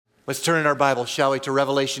Let's turn in our Bible, shall we, to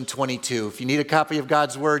Revelation 22. If you need a copy of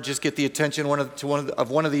God's Word, just get the attention of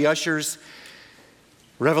one of the ushers.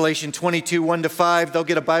 Revelation 22, 1-5. They'll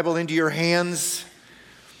get a Bible into your hands.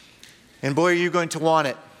 And boy, are you going to want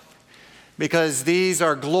it. Because these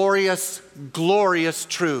are glorious, glorious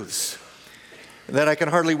truths that I can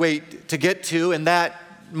hardly wait to get to. And that,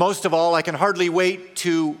 most of all, I can hardly wait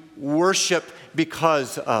to worship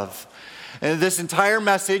because of. And this entire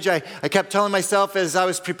message, I kept telling myself as I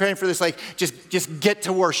was preparing for this, like, just get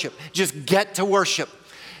to worship. Just get to worship.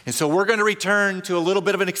 And so we're going to return to a little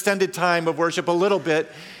bit of an extended time of worship, a little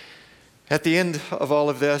bit, at the end of all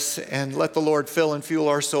of this, and let the Lord fill and fuel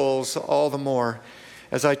our souls all the more,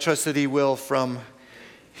 as I trust that He will from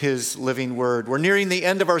His living Word. We're nearing the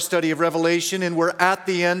end of our study of Revelation, and we're at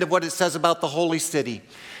the end of what it says about the holy city,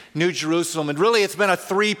 New Jerusalem. And really, it's been a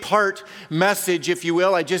three-part message, if you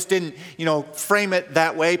will. I just didn't, frame it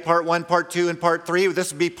that way, part 1, part 2, and part 3.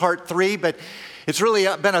 This would be part 3, but it's really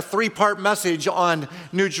been a three-part message on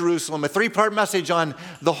New Jerusalem, a three-part message on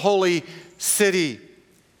the holy city,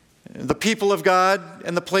 the people of God,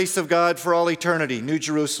 and the place of God for all eternity, New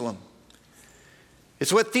Jerusalem.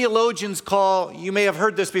 It's what theologians call, you may have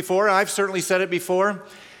heard this before, I've certainly said it before,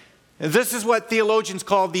 this is what theologians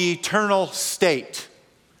call the eternal state.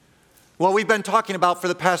 What we've been talking about for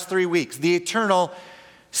the past 3 weeks, the eternal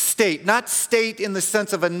state. Not state in the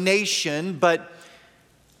sense of a nation, but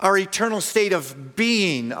our eternal state of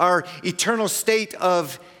being, our eternal state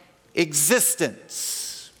of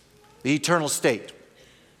existence, the eternal state.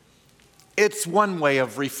 It's one way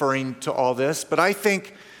of referring to all this, but I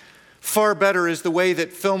think far better is the way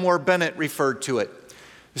that Fillmore Bennett referred to it.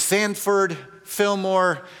 Sanford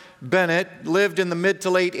Fillmore Bennett lived in the mid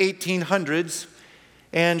to late 1800s,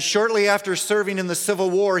 and shortly after serving in the Civil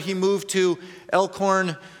War, he moved to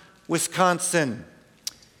Elkhorn, Wisconsin.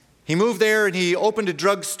 He moved there and he opened a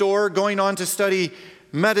drugstore, going on to study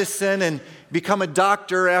medicine and become a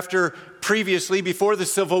doctor after previously, before the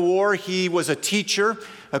Civil War, he was a teacher,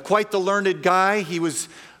 quite the learned guy. He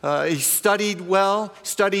studied well,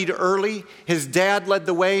 studied early. His dad led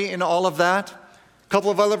the way in all of that. A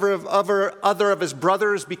couple of other of his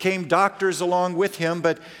brothers became doctors along with him,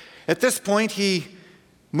 but at this point he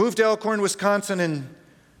moved to Elkhorn, Wisconsin, and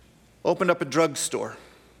opened up a drugstore.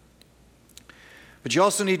 But you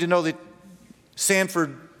also need to know that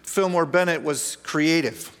Sanford Fillmore Bennett was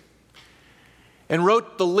creative and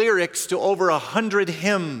wrote the lyrics to over 100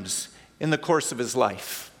 hymns in the course of his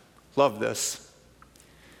life. Love this.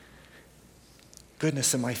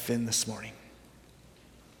 Goodness, am I thin this morning?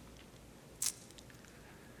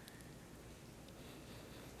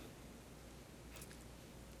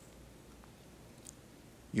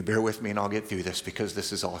 You bear with me and I'll get through this because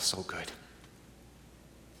this is all so good.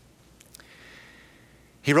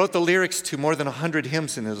 He wrote the lyrics to more than 100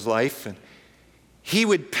 hymns in his life, and he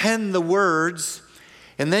would pen the words,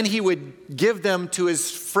 and then he would give them to his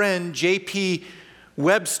friend J.P.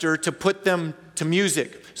 Webster to put them to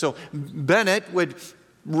music. So Bennett would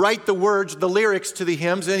write the words, the lyrics to the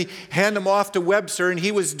hymns, and then he'd hand them off to Webster, and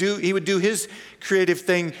he would do his creative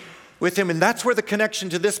thing with him. And that's where the connection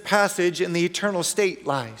to this passage in the eternal state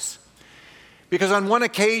lies. Because on one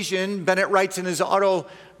occasion, Bennett writes in his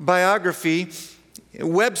autobiography,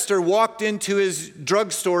 Webster walked into his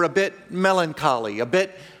drugstore a bit melancholy, a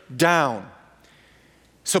bit down.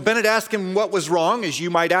 So Bennett asked him what was wrong, as you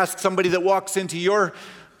might ask somebody that walks into your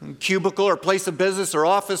cubicle or place of business or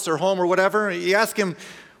office or home or whatever. You ask him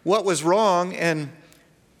what was wrong, and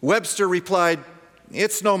Webster replied,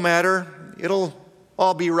 "It's no matter. It'll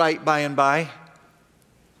all be right by and by."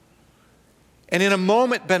 And in a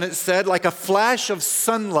moment, Bennett said, like a flash of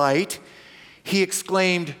sunlight, he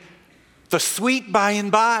exclaimed, "The sweet by and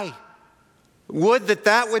by. Would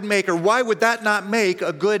that would make, or why would that not make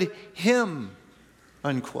a good hymn?"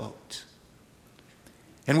 Unquote.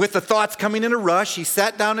 And with the thoughts coming in a rush, he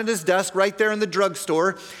sat down at his desk right there in the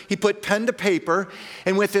drugstore. He put pen to paper,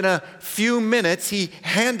 and within a few minutes, he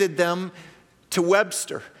handed them to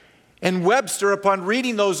Webster. And Webster, upon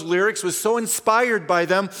reading those lyrics, was so inspired by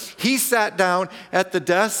them, he sat down at the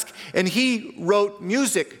desk and he wrote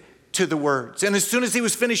music to the words. And as soon as he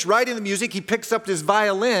was finished writing the music, he picks up his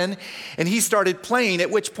violin and he started playing, at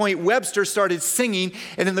which point Webster started singing.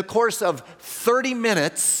 And in the course of 30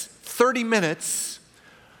 minutes,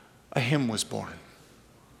 a hymn was born.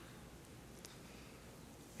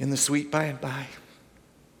 In the sweet by and by.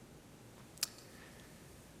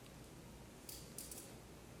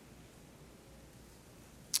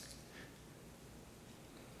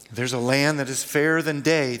 There's a land that is fairer than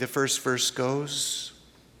day, the first verse goes.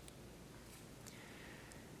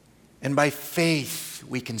 And by faith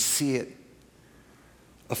we can see it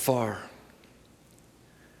afar.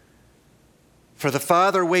 For the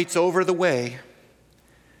Father waits over the way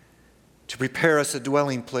to prepare us a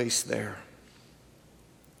dwelling place there.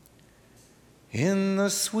 In the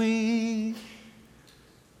sweet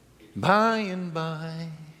by and by,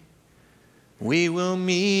 we will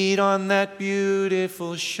meet on that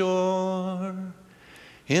beautiful shore.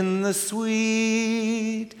 In the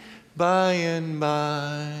sweet by and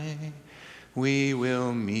by, we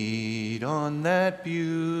will meet on that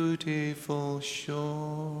beautiful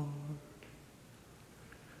shore.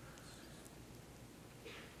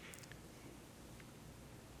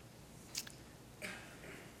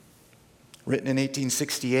 Written in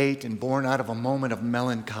 1868 and born out of a moment of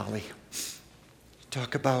melancholy.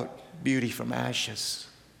 Talk about beauty from ashes.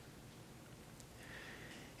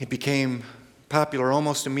 It became popular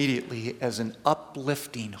almost immediately as an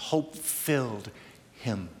uplifting, hope-filled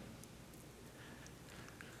hymn.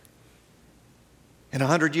 And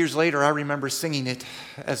 100 years later, I remember singing it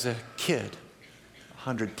as a kid,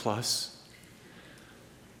 100 plus.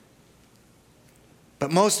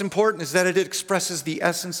 But most important is that it expresses the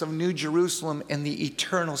essence of New Jerusalem and the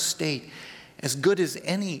eternal state, as good as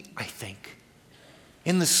any, I think,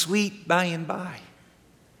 in the sweet by and by.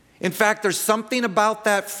 In fact, there's something about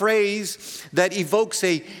that phrase that evokes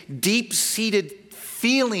a deep-seated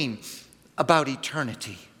feeling about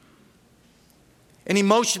eternity. An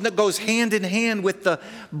emotion that goes hand in hand with the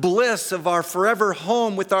bliss of our forever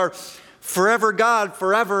home, with our forever God,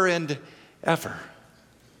 forever and ever.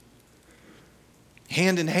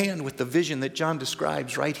 Hand in hand with the vision that John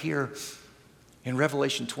describes right here in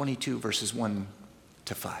Revelation 22, verses 1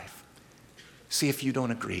 to 5. See if you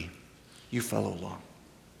don't agree. You follow along.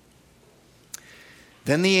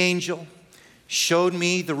 Then the angel showed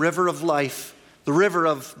me the river of life, the river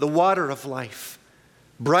of the water of life,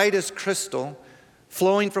 bright as crystal,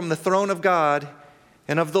 flowing from the throne of God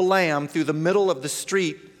and of the Lamb through the middle of the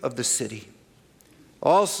street of the city.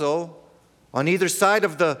 Also, on either side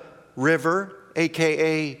of the river,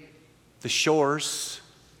 a.k.a. the shores,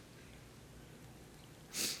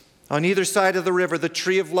 on either side of the river, the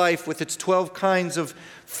tree of life with its 12 kinds of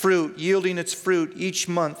fruit, yielding its fruit each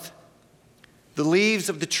month. The leaves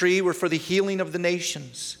of the tree were for the healing of the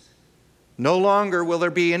nations. No longer will there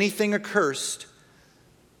be anything accursed,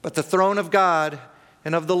 but the throne of God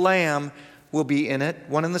and of the Lamb will be in it,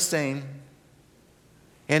 one and the same,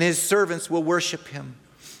 and his servants will worship him.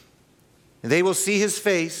 They will see his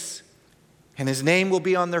face, and his name will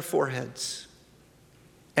be on their foreheads.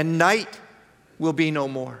 And night will be no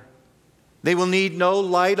more. They will need no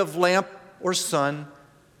light of lamp or sun,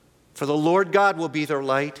 for the Lord God will be their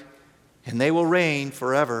light, and they will reign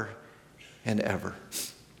forever and ever.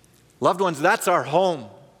 Loved ones, that's our home.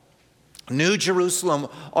 New Jerusalem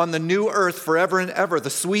on the new earth forever and ever. The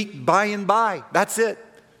sweet by and by. That's it.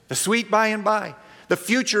 The sweet by and by. The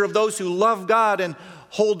future of those who love God and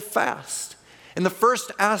hold fast. And the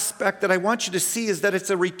first aspect that I want you to see is that it's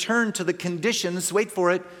a return to the conditions, wait for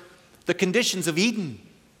it, the conditions of Eden.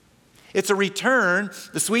 It's a return,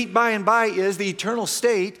 the sweet by and by is the eternal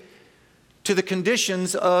state, to the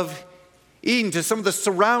conditions of Eden, to some of the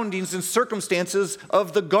surroundings and circumstances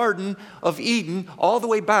of the Garden of Eden, all the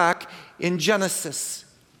way back in Genesis.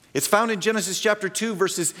 It's found in Genesis chapter 2,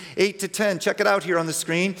 verses 8 to 10. Check it out here on the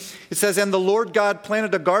screen. It says, "And the Lord God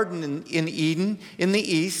planted a garden in Eden, in the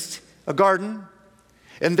east, a garden.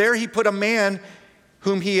 And there he put a man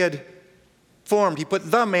whom he had formed. He put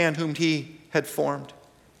the man whom he had formed.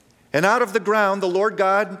 And out of the ground the Lord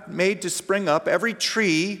God made to spring up every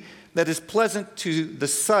tree that is pleasant to the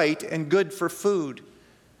sight and good for food.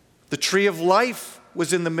 The tree of life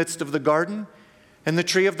was in the midst of the garden, and the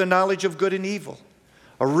tree of the knowledge of good and evil.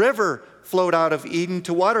 A river flowed out of Eden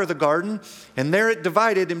to water the garden, and there it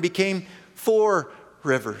divided and became 4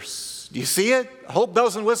 rivers." Do you see it? I hope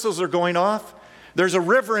bells and whistles are going off. There's a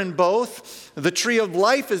river in both. The tree of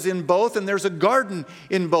life is in both, and there's a garden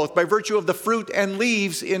in both by virtue of the fruit and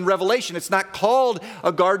leaves in Revelation. It's not called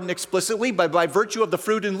a garden explicitly, but by virtue of the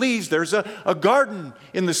fruit and leaves, there's a garden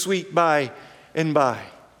in the sweet by and by.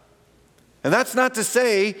 And that's not to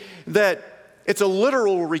say that it's a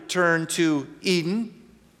literal return to Eden,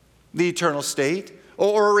 the eternal state,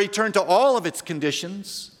 or a return to all of its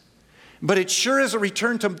conditions, but it sure is a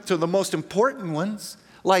return to the most important ones,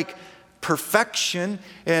 like perfection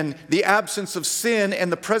and the absence of sin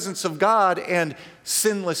and the presence of God and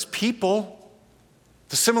sinless people.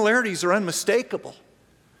 The similarities are unmistakable.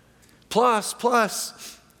 Plus,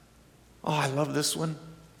 oh, I love this one.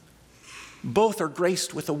 Both are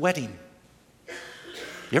graced with a wedding.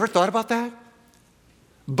 You ever thought about that?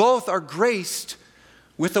 Both are graced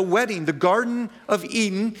with a wedding. The Garden of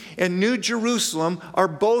Eden and New Jerusalem are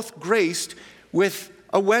both graced with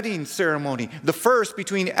a wedding ceremony. The first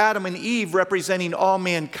between Adam and Eve, representing all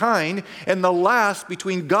mankind, and the last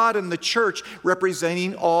between God and the church,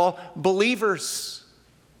 representing all believers.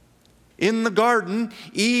 In the garden,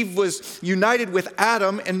 Eve was united with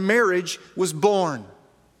Adam, and marriage was born.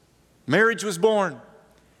 Marriage was born.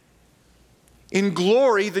 In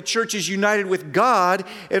glory, the church is united with God,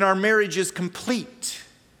 and our marriage is complete.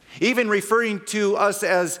 Even referring to us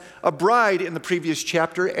as a bride in the previous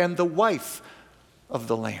chapter and the wife of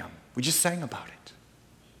the Lamb. We just sang about it.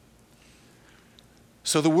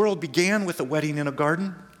 So the world began with a wedding in a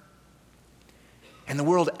garden, and the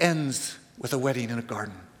world ends with a wedding in a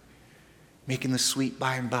garden, making the sweet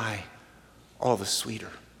by and by all the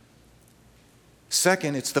sweeter.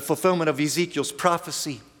 Second, it's the fulfillment of Ezekiel's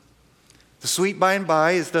prophecy. The sweet by and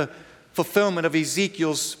by is the fulfillment of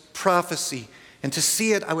Ezekiel's prophecy. And to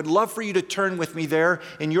see it, I would love for you to turn with me there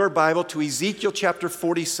in your Bible to Ezekiel chapter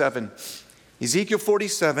 47. Ezekiel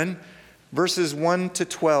 47, verses 1 to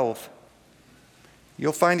 12.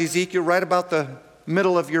 You'll find Ezekiel right about the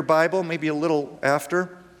middle of your Bible, maybe a little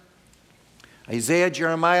after. Isaiah,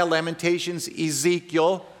 Jeremiah, Lamentations,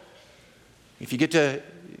 Ezekiel. If you get to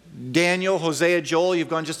Daniel, Hosea, Joel, you've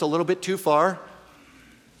gone just a little bit too far.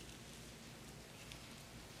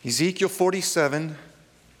 Ezekiel 47,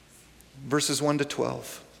 verses 1 to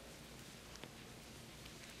 12.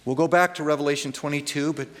 We'll go back to Revelation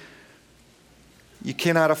 22, but you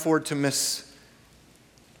cannot afford to miss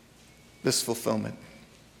this fulfillment.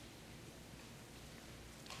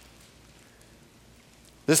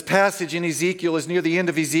 This passage in Ezekiel is near the end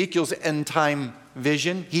of Ezekiel's end time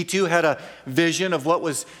vision. He too had a vision of what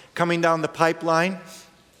was coming down the pipeline,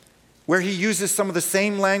 where he uses some of the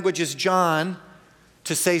same language as John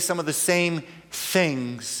to say some of the same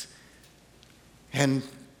things. And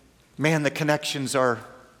man, the connections are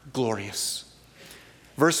glorious.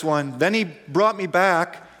 Verse 1, then he brought me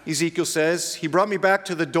back, Ezekiel says, he brought me back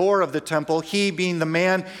to the door of the temple, he being the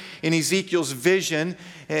man in Ezekiel's vision,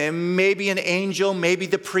 maybe an angel, maybe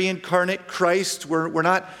the pre-incarnate Christ, we're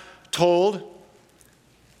not told.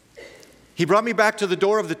 He brought me back to the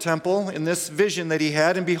door of the temple in this vision that he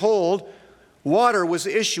had, and behold, water was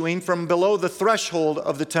issuing from below the threshold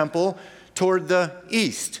of the temple toward the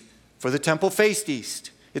east, for the temple faced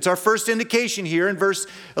east. It's our first indication here in verse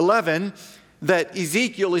 11 that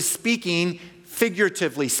Ezekiel is speaking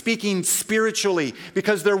figuratively, speaking spiritually,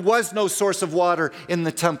 because there was no source of water in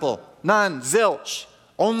the temple. None, zilch.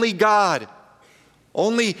 Only God.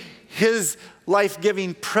 Only His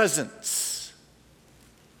life-giving presence.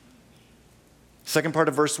 Second part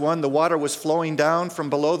of verse 1, the water was flowing down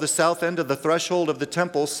from below the south end of the threshold of the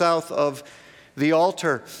temple, south of the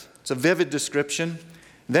altar. It's a vivid description.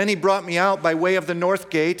 Then he brought me out by way of the north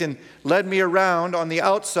gate and led me around on the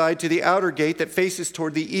outside to the outer gate that faces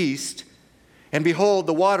toward the east. And behold,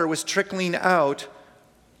 the water was trickling out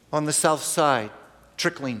on the south side.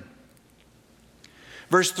 Trickling.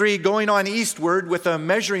 Verse 3, going on eastward with a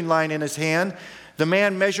measuring line in his hand, the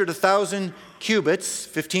man measured 1,000 cubits,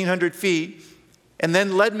 1,500 feet, and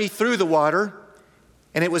then led me through the water,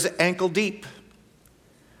 and it was ankle deep.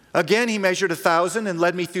 Again he measured 1,000 and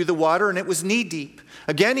led me through the water, and it was knee deep.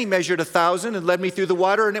 Again he measured 1,000 and led me through the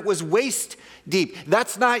water, and it was waist deep.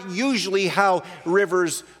 That's not usually how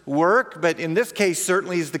rivers work, but in this case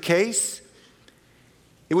certainly is the case.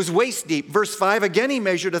 It was waist deep. Verse 5, again he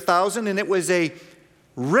measured 1,000, and it was a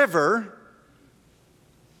river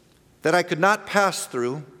that I could not pass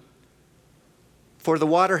through, for the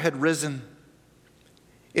water had risen.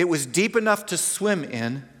 It was deep enough to swim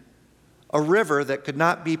in, a river that could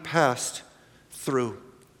not be passed through.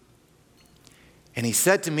 And he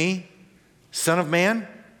said to me, Son of man,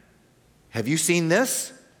 have you seen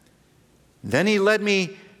this? Then he led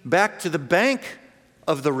me back to the bank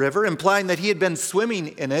of the river, implying that he had been swimming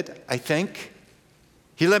in it, I think.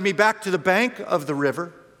 He led me back to the bank of the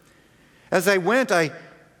river. As I went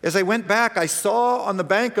back, I saw on the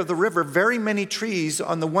bank of the river very many trees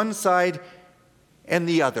on the one side and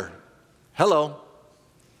the other. Hello.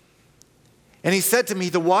 And he said to me,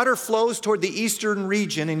 the water flows toward the eastern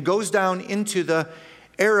region and goes down into the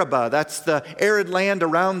Arabah, that's the arid land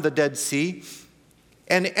around the Dead Sea,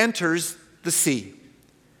 and enters the sea.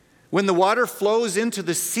 When the water flows into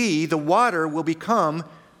the sea, the water will become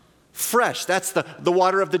fresh. That's the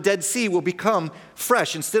water of the Dead Sea will become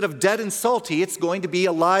fresh. Instead of dead and salty, it's going to be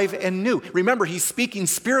alive and new. Remember, he's speaking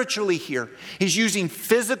spiritually here. He's using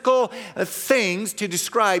physical things to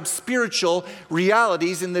describe spiritual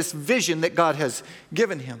realities in this vision that God has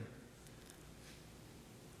given him.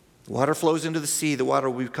 Water flows into the sea, the water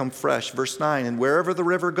will become fresh. Verse 9, and wherever the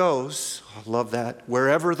river goes, I love that,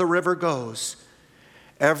 wherever the river goes,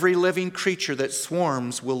 every living creature that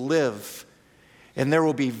swarms will live, and there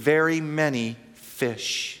will be very many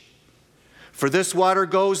fish. For this water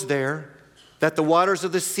goes there, that the waters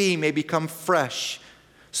of the sea may become fresh,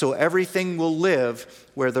 so everything will live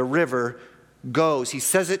where the river goes. He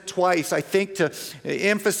says it twice, I think, to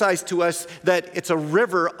emphasize to us that it's a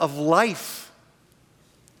river of life.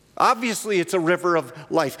 Obviously, it's a river of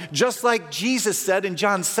life. Just like Jesus said in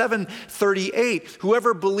John 7:38,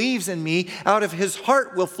 whoever believes in me, out of his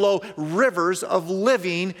heart will flow rivers of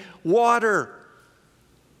living water.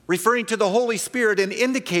 Referring to the Holy Spirit and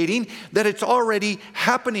indicating that it's already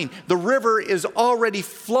happening. The river is already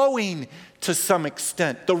flowing to some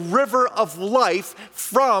extent. The river of life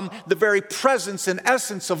from the very presence and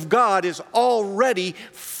essence of God is already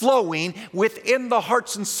flowing within the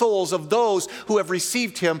hearts and souls of those who have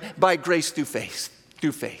received him by grace through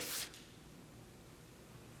faith.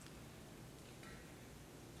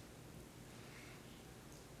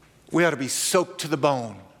 We ought to be soaked to the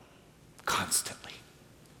bone constantly.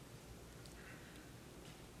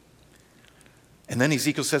 And then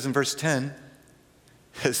Ezekiel says in verse 10,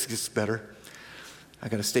 this gets better. I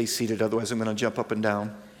got to stay seated, otherwise I'm going to jump up and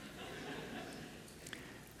down.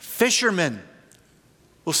 Fishermen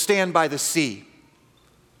will stand by the sea.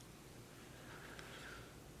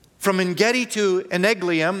 From En-Gedi to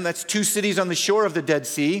Eneglaim, that's 2 cities on the shore of the Dead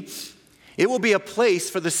Sea, it will be a place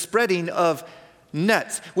for the spreading of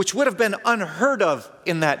nets, which would have been unheard of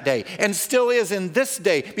in that day, and still is in this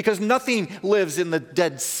day, because nothing lives in the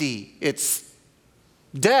Dead Sea. It's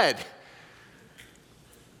dead.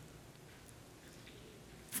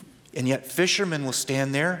 And yet fishermen will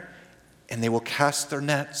stand there and they will cast their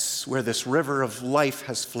nets where this river of life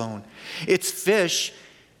has flown. Its fish,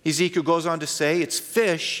 Ezekiel goes on to say, its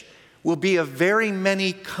fish will be of very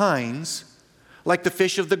many kinds, like the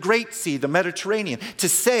fish of the Great Sea, the Mediterranean. To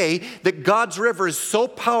say that God's river is so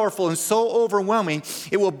powerful and so overwhelming,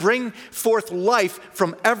 it will bring forth life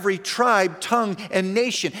from every tribe, tongue, and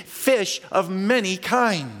nation. Fish of many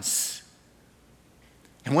kinds.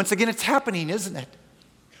 And once again, it's happening, isn't it?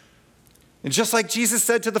 And just like Jesus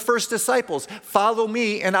said to the first disciples, follow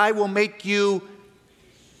me and I will make you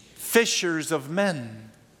fishers of men.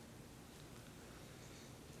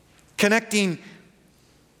 Connecting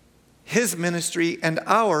his ministry and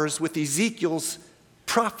ours with Ezekiel's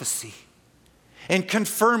prophecy, and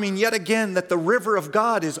confirming yet again that the river of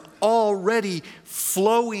God is already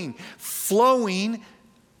flowing,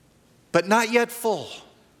 but not yet full,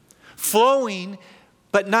 flowing,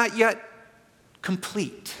 but not yet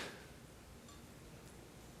complete.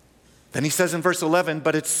 Then he says in verse 11,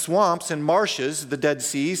 but its swamps and marshes, the Dead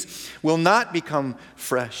Seas, will not become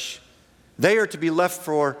fresh. They are to be left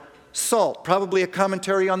for salt, probably a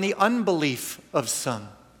commentary on the unbelief of some.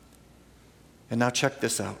 And now check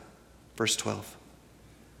this out, verse 12.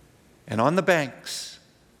 And on the banks,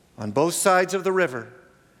 on both sides of the river,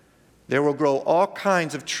 there will grow all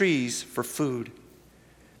kinds of trees for food.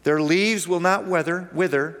 Their leaves will not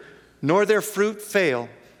wither, nor their fruit fail,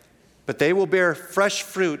 but they will bear fresh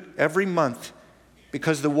fruit every month,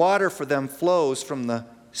 because the water for them flows from the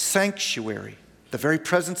sanctuary, the very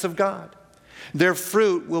presence of God. Their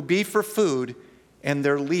fruit will be for food, and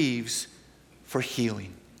their leaves for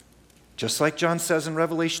healing. Just like John says in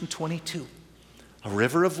Revelation 22, a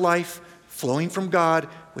river of life flowing from God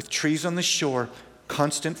with trees on the shore,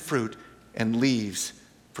 constant fruit, and leaves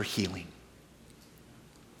for healing.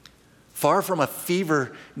 Far from a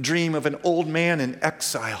fever dream of an old man in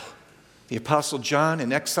exile, the Apostle John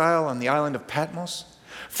in exile on the island of Patmos,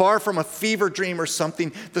 far from a fever dream or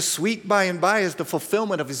something, the sweet by and by is the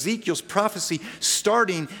fulfillment of Ezekiel's prophecy,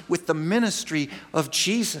 starting with the ministry of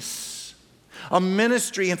Jesus. A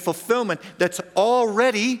ministry and fulfillment that's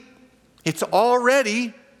already,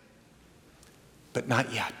 but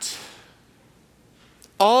not yet.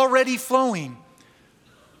 Already flowing,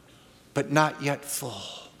 but not yet full.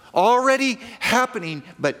 Already happening,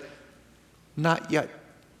 but not yet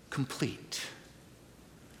complete.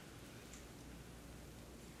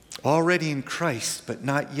 Already in Christ, but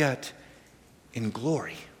not yet in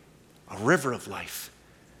glory. A river of life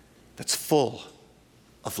that's full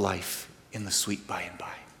of life in the sweet by and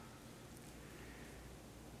by.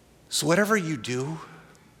 So whatever you do,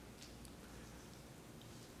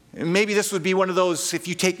 and maybe this would be one of those, if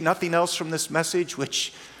you take nothing else from this message,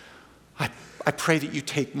 which I pray that you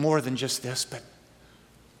take more than just this, but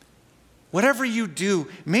whatever you do,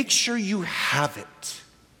 make sure you have it.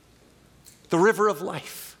 The river of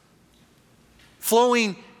life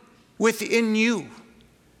flowing within you.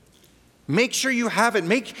 Make sure you have it.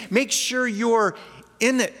 Make sure you're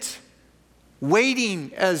in it.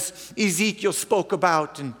 Waiting, as Ezekiel spoke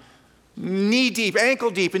about, and knee deep,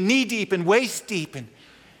 ankle deep, and knee deep, and waist deep.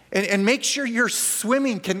 And make sure you're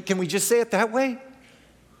swimming. Can we just say it that way?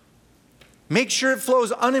 Make sure it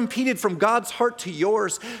flows unimpeded from God's heart to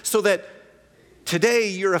yours, so that today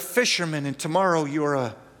you're a fisherman and tomorrow you're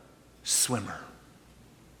a swimmer.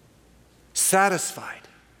 Satisfied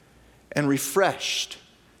and refreshed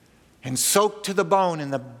and soaked to the bone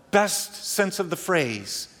in the best sense of the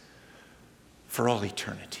phrase for all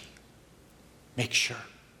eternity. Make sure.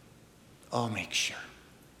 Oh, make sure.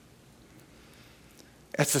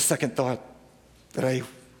 That's the second thought that I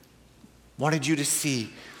wanted you to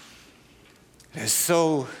see. It is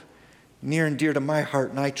so near and dear to my heart,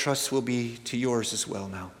 and I trust will be to yours as well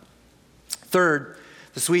now. Third,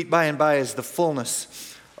 the sweet by and by is the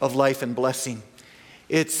fullness of life and blessing.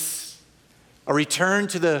 It's a return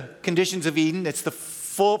to the conditions of Eden. It's the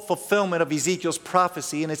full fulfillment of Ezekiel's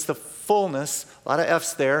prophecy, and it's the fullness, a lot of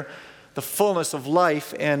F's there, the fullness of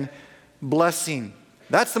life and blessing.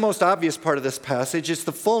 That's the most obvious part of this passage. It's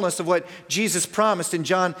the fullness of what Jesus promised in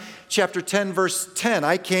John chapter 10, verse 10.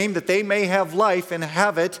 I came that they may have life and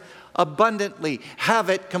have it abundantly, have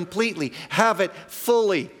it completely, have it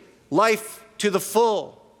fully, life to the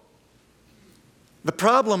full. The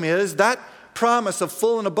problem is that promise of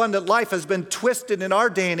full and abundant life has been twisted in our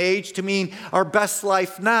day and age to mean our best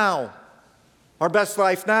life now. Our best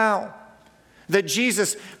life now. That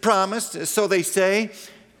Jesus promised, so they say,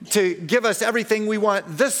 to give us everything we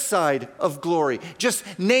want this side of glory. Just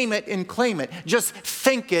name it and claim it. Just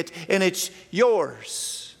think it and it's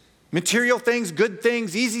yours. Material things, good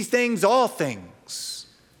things, easy things, all things.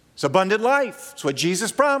 It's abundant life. It's what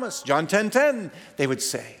Jesus promised. John 10:10, they would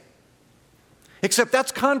say. Except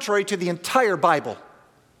that's contrary to the entire Bible.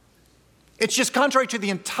 It's just contrary to the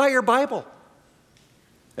entire Bible.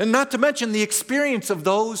 And not to mention the experience of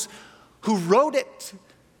those who wrote it.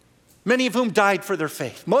 Many of whom died for their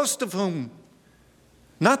faith. Most of whom,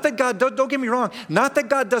 not that God, don't get me wrong, not that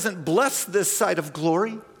God doesn't bless this side of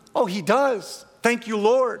glory. Oh, He does. Thank you,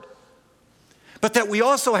 Lord. But that we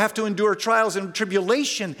also have to endure trials and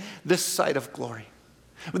tribulation this side of glory.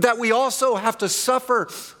 That we also have to suffer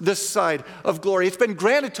this side of glory. It's been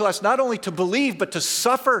granted to us not only to believe, but to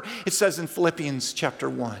suffer, it says in Philippians chapter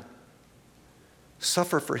 1.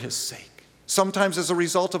 Suffer for His sake. Sometimes as a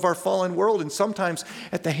result of our fallen world, and sometimes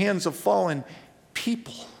at the hands of fallen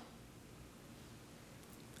people.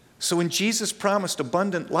 So when Jesus promised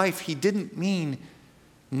abundant life, He didn't mean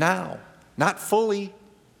now. Not fully.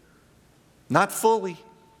 Not fully.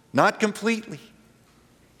 Not completely.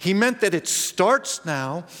 He meant that it starts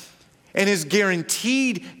now and is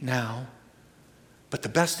guaranteed now, but the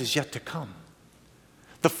best is yet to come.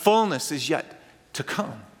 The fullness is yet to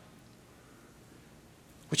come.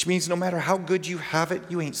 Which means no matter how good you have it,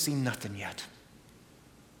 you ain't seen nothing yet.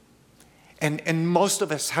 And most of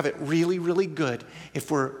us have it really, really good. If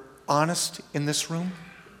we're honest in this room,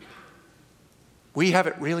 we have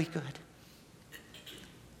it really good.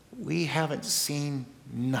 We haven't seen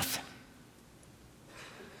nothing.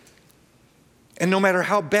 And no matter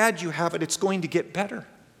how bad you have it, it's going to get better.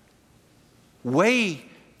 Way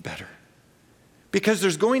better. Because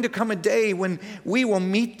there's going to come a day when we will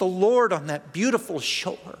meet the Lord on that beautiful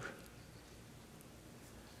shore.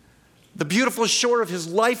 The beautiful shore of His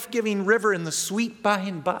life-giving river in the sweet by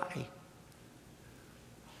and by.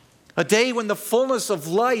 A day when the fullness of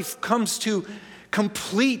life comes to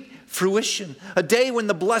complete fruition. A day when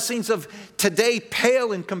the blessings of today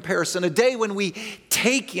pale in comparison. A day when we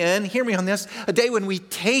take in, hear me on this, a day when we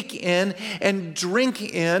take in and drink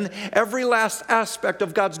in every last aspect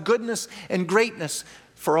of God's goodness and greatness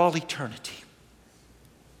for all eternity.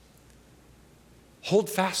 Hold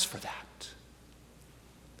fast for that.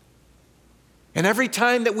 And every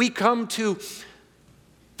time that we come to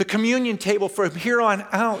the communion table from here on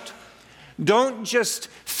out, don't just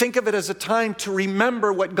think of it as a time to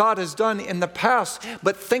remember what God has done in the past,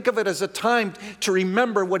 but think of it as a time to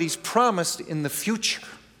remember what He's promised in the future.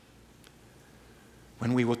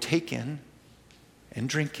 When we will take in and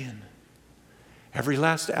drink in every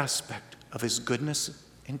last aspect of His goodness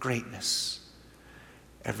and greatness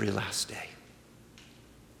every last day.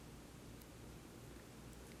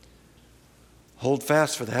 Hold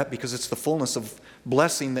fast for that, because it's the fullness of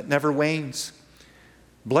blessing that never wanes.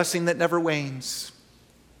 Blessing that never wanes.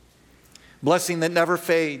 Blessing that never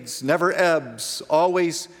fades, never ebbs,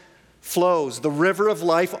 always flows. The river of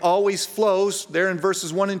life always flows, there in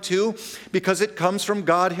verses 1 and 2, because it comes from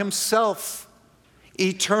God Himself.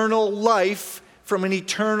 Eternal life from an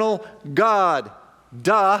eternal God.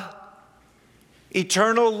 Duh.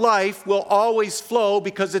 Eternal life will always flow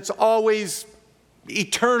because it's always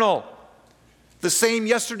eternal. The same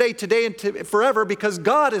yesterday, today, and forever, because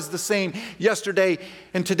God is the same yesterday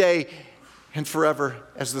and today and forever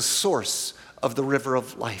as the source of the river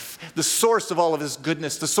of life, the source of all of his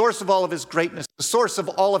goodness, the source of all of his greatness, the source of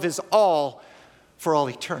all of his all for all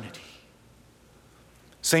eternity.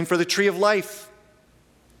 Same for the tree of life.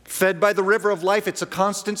 Fed by the river of life, it's a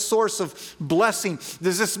constant source of blessing.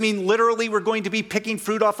 Does this mean literally we're going to be picking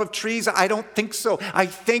fruit off of trees? I don't think so. I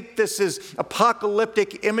think this is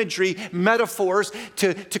apocalyptic imagery, metaphors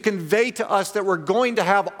to convey to us that we're going to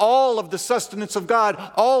have all of the sustenance of God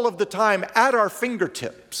all of the time at our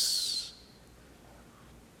fingertips.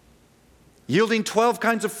 Yielding 12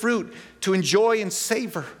 kinds of fruit to enjoy and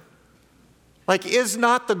savor. Like, is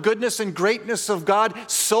not the goodness and greatness of God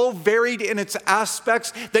so varied in its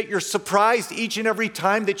aspects that you're surprised each and every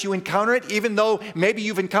time that you encounter it, even though maybe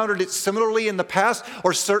you've encountered it similarly in the past,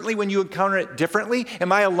 or certainly when you encounter it differently?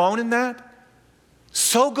 Am I alone in that?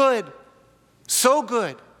 So good, so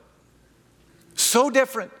good, so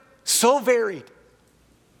different, so varied.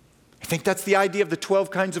 I think that's the idea of the 12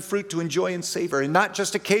 kinds of fruit to enjoy and savor. And not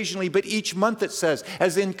just occasionally, but each month it says,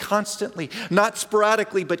 as in constantly, not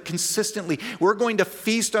sporadically, but consistently. We're going to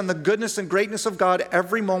feast on the goodness and greatness of God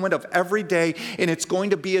every moment of every day, and it's going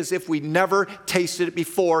to be as if we never tasted it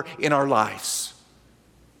before in our lives.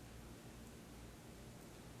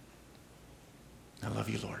 I love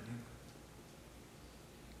you, Lord.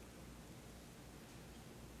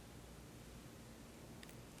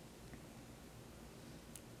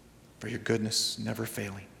 For your goodness never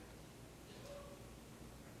failing.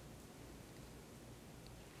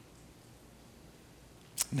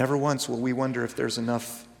 Never once will we wonder if there's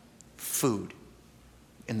enough food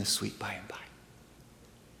in the sweet by and by.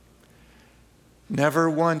 Never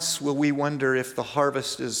once will we wonder if the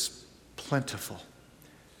harvest is plentiful.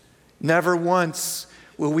 Never once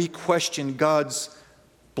will we question God's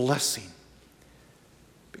blessing,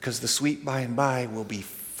 because the sweet by and by will be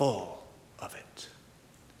full of it.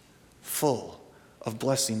 Full of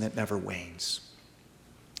blessing that never wanes.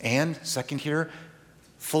 And, second here,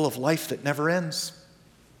 full of life that never ends.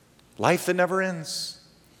 Life that never ends.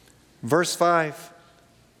 Verse 5,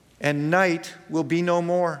 and night will be no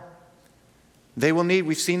more. They will need,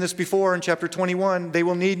 we've seen this before in chapter 21, they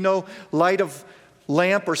will need no light of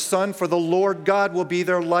lamp or sun, for the Lord God will be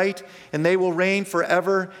their light, and they will reign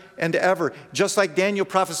forever and ever. Just like Daniel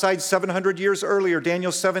prophesied 700 years earlier,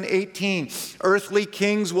 Daniel 7:18. Earthly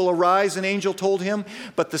kings will arise, an angel told him,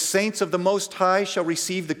 but the saints of the Most High shall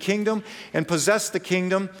receive the kingdom and possess the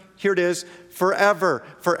kingdom, here it is, forever,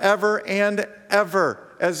 forever and ever.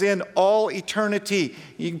 As in all eternity.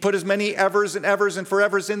 You can put as many evers and evers and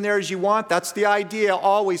forevers in there as you want. That's the idea,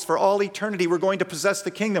 always, for all eternity. We're going to possess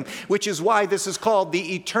the kingdom, which is why this is called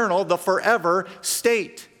the eternal, the forever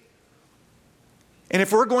state. And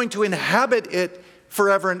if we're going to inhabit it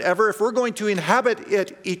forever and ever, if we're going to inhabit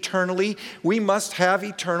it eternally, we must have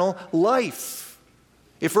eternal life.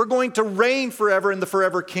 If we're going to reign forever in the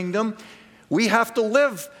forever kingdom, we have to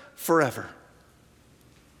live forever.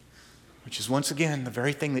 Which is, once again, the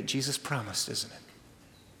very thing that Jesus promised, isn't it?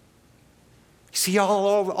 You see,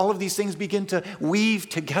 all of these things begin to weave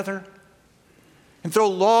together and throw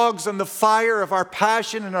logs on the fire of our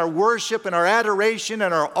passion and our worship and our adoration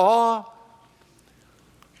and our awe.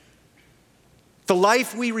 The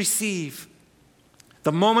life we receive,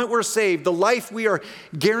 the moment we're saved, the life we are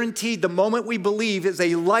guaranteed, the moment we believe, is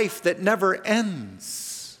a life that never ends.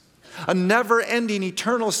 A never-ending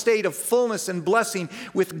eternal state of fullness and blessing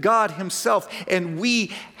with God himself. And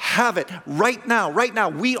we have it right now. Right now,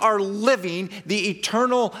 we are living the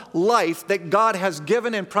eternal life that God has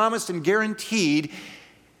given and promised and guaranteed.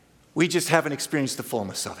 We just haven't experienced the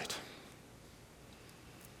fullness of it.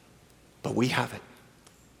 But we have it.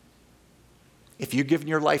 If you've given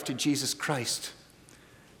your life to Jesus Christ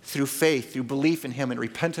through faith, through belief in him and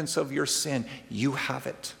repentance of your sin, you have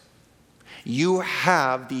it. You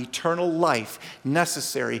have the eternal life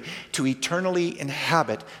necessary to eternally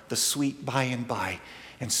inhabit the sweet by and by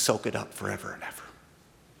and soak it up forever and ever.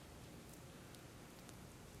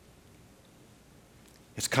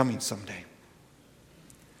 It's coming someday.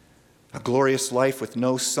 A glorious life with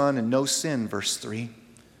no sun and no sin, verse 3.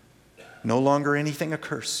 No longer anything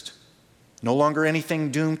accursed. No longer anything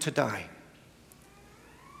doomed to die.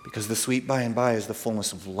 Because the sweet by and by is the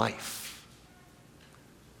fullness of life.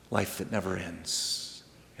 Life that never ends.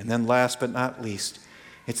 And then last but not least,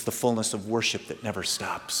 it's the fullness of worship that never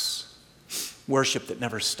stops. Worship that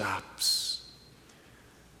never stops.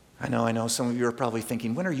 I know. Some of you are probably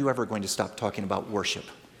thinking, when are you ever going to stop talking about worship?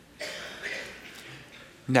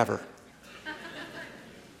 Never.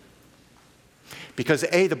 Because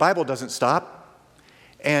A, the Bible doesn't stop,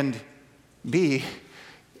 and B,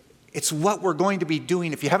 it's what we're going to be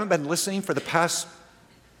doing. If you haven't been listening for the past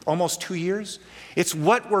almost 2 years, it's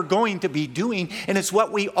what we're going to be doing, and it's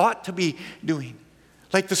what we ought to be doing.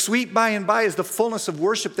 Like the sweet by and by is the fullness of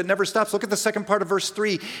worship that never stops. Look at the second part of verse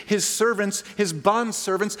 3. His servants, his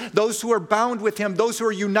bondservants, those who are bound with him, those who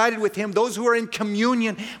are united with him, those who are in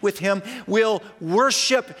communion with him, will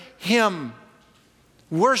worship him.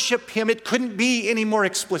 Worship him. It couldn't be any more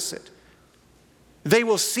explicit. They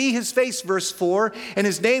will see his face, verse 4, and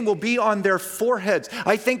his name will be on their foreheads.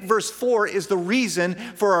 I think verse 4 is the reason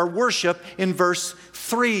for our worship in verse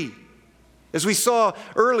 3. As we saw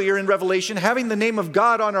earlier in Revelation, having the name of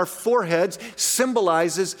God on our foreheads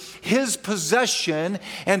symbolizes his possession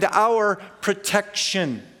and our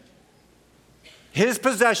protection. His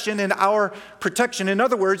possession and our protection. In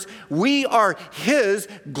other words, we are his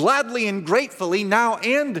gladly and gratefully now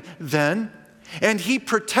and then, and he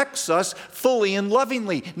protects us fully and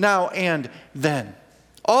lovingly now and then.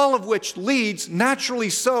 All of which leads, naturally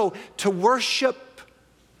so, to worship.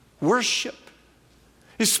 Worship.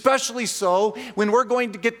 Especially so when we're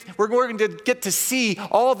going to get to see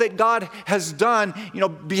all that God has done,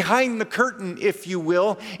 behind the curtain, if you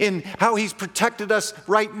will, in how he's protected us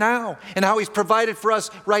right now, and how he's provided for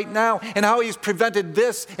us right now, and how he's prevented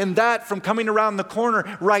this and that from coming around the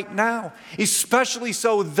corner right now. Especially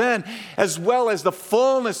so then, as well as the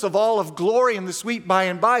fullness of all of glory and the sweet by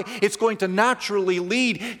and by, it's going to naturally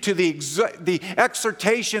lead to the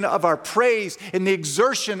exhortation of our praise and the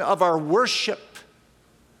exertion of our worship,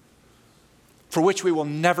 for which we will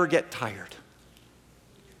never get tired.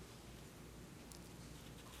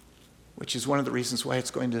 Which is one of the reasons why it's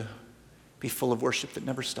going to be full of worship that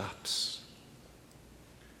never stops.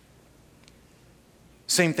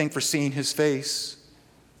 Same thing for seeing his face.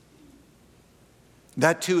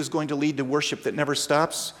 That too is going to lead to worship that never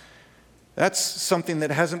stops. That's something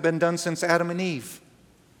that hasn't been done since Adam and Eve.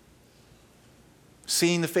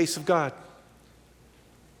 Seeing the face of God.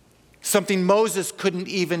 Something Moses couldn't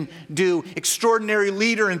even do. Extraordinary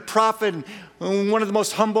leader and prophet, and one of the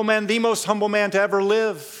most humble men to ever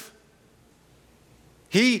live.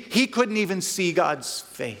 He couldn't even see God's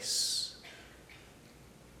face.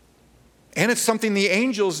 And it's something the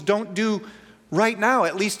angels don't do right now,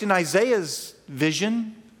 at least in Isaiah's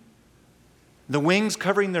vision. The wings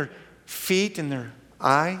covering their feet and their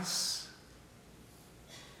eyes.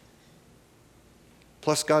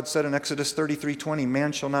 Plus, God said in Exodus 33:20,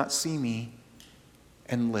 man shall not see me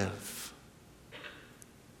and live.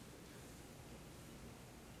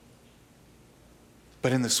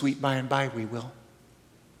 But in the sweet by and by we will.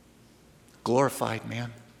 Glorified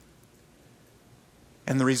man.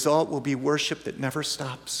 And the result will be worship that never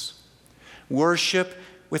stops. Worship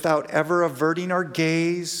without ever averting our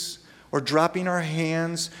gaze, or dropping our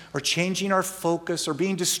hands, or changing our focus, or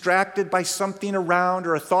being distracted by something around,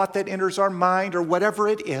 or a thought that enters our mind, or whatever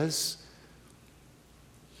it is.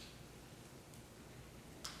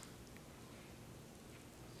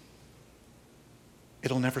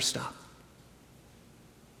 It'll never stop.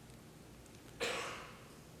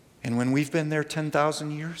 And when we've been there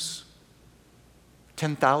 10,000 years,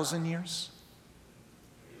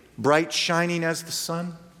 bright shining as the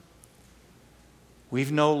sun,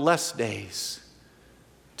 we've no less days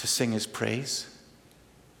to sing his praise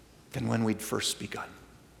than when we'd first begun.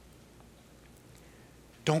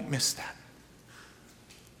 Don't miss that.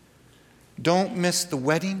 Don't miss the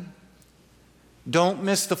wedding. Don't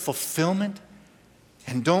miss the fulfillment.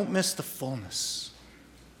 And don't miss the fullness.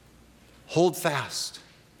 Hold fast,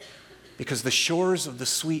 because the shores of the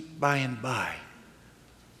sweet by and by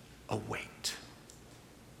await.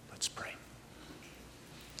 Let's pray.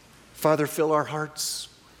 Father, fill our hearts.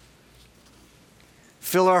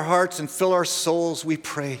 Fill our hearts and fill our souls, we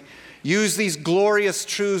pray. Use these glorious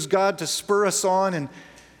truths, God, to spur us on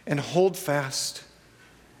and hold fast.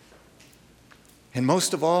 And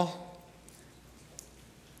most of all,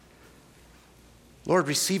 Lord,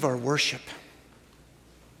 receive our worship.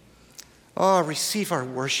 Oh, receive our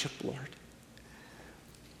worship, Lord.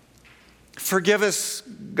 Forgive us,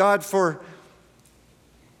 God, for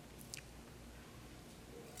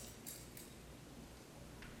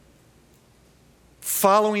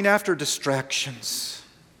following after distractions.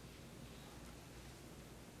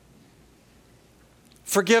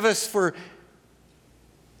 Forgive us for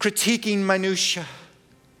critiquing minutia.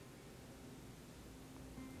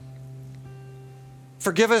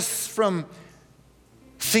 Forgive us from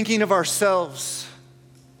thinking of ourselves.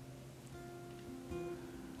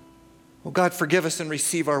 Oh God, forgive us and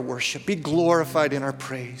receive our worship. Be glorified in our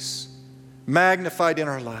praise, magnified in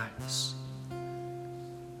our lives.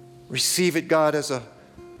 Receive it, God, as a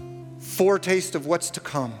foretaste of what's to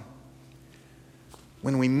come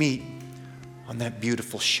when we meet on that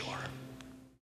beautiful shore.